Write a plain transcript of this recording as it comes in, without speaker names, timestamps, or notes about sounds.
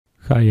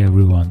Hi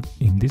everyone,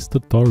 in this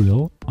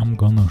tutorial I'm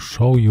gonna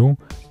show you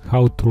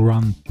how to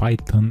run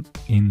Python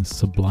in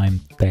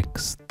Sublime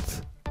Text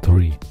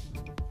 3.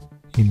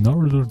 In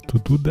order to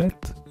do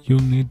that, you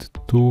need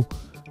to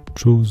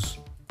choose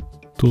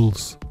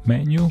Tools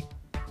menu,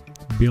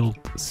 Build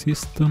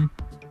System,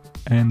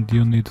 and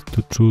you need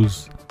to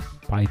choose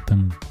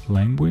Python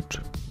language.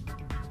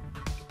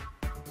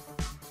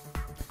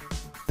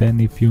 Then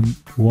if you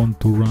want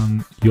to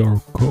run your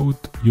code,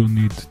 you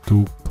need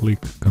to click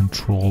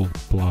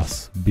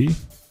Ctrl+B.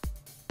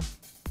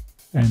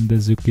 And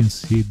as you can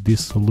see,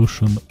 this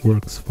solution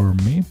works for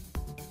me.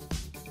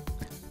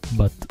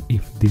 But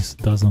if this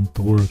doesn't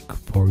work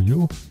for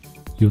you,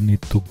 you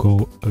need to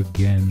go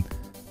again,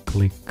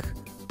 click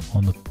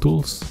on the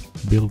Tools,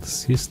 Build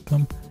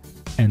System,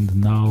 and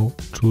now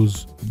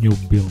choose New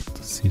Build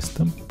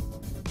System.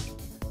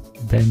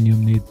 Then you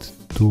need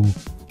to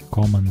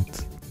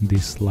comment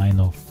this line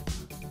of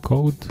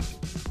code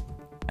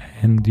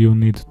and you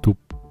need to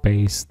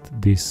paste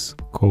this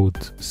code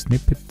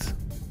snippet.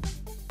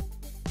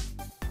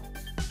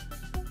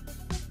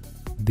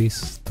 This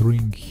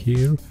string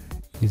here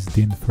is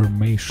the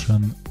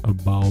information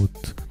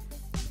about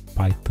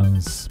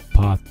Python's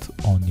path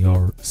on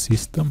your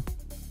system.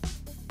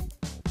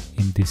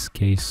 In this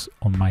case,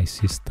 on my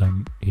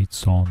system,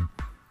 it's on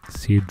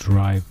C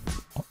drive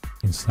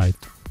inside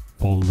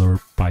folder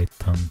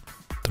Python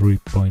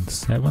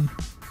 3.7.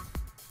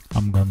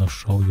 I'm gonna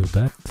show you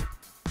that.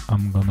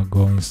 I'm gonna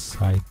go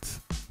inside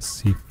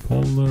C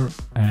folder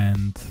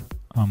and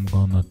I'm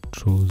gonna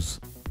choose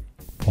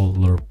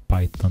folder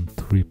Python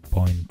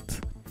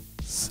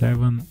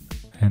 3.7,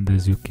 and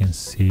as you can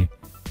see,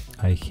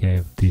 I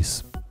have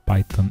this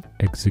Python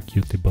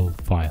executable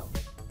file.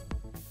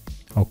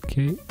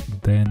 Okay,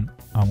 then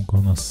I'm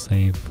gonna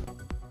save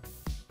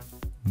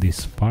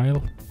this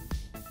file.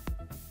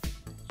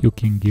 You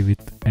can give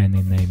it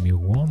any name you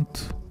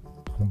want.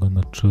 I'm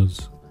gonna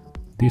choose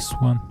this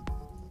one,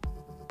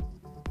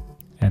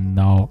 and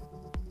now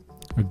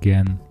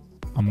again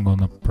I'm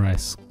gonna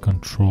press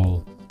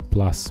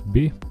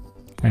Ctrl+B,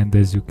 and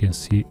as you can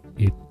see,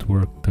 it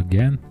worked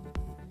again.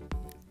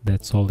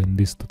 That's all in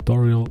this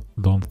tutorial.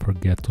 Don't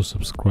forget to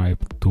subscribe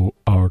to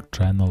our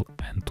channel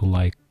and to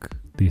like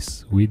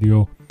this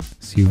video.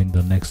 See you in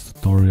the next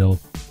tutorial.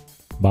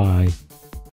 Bye.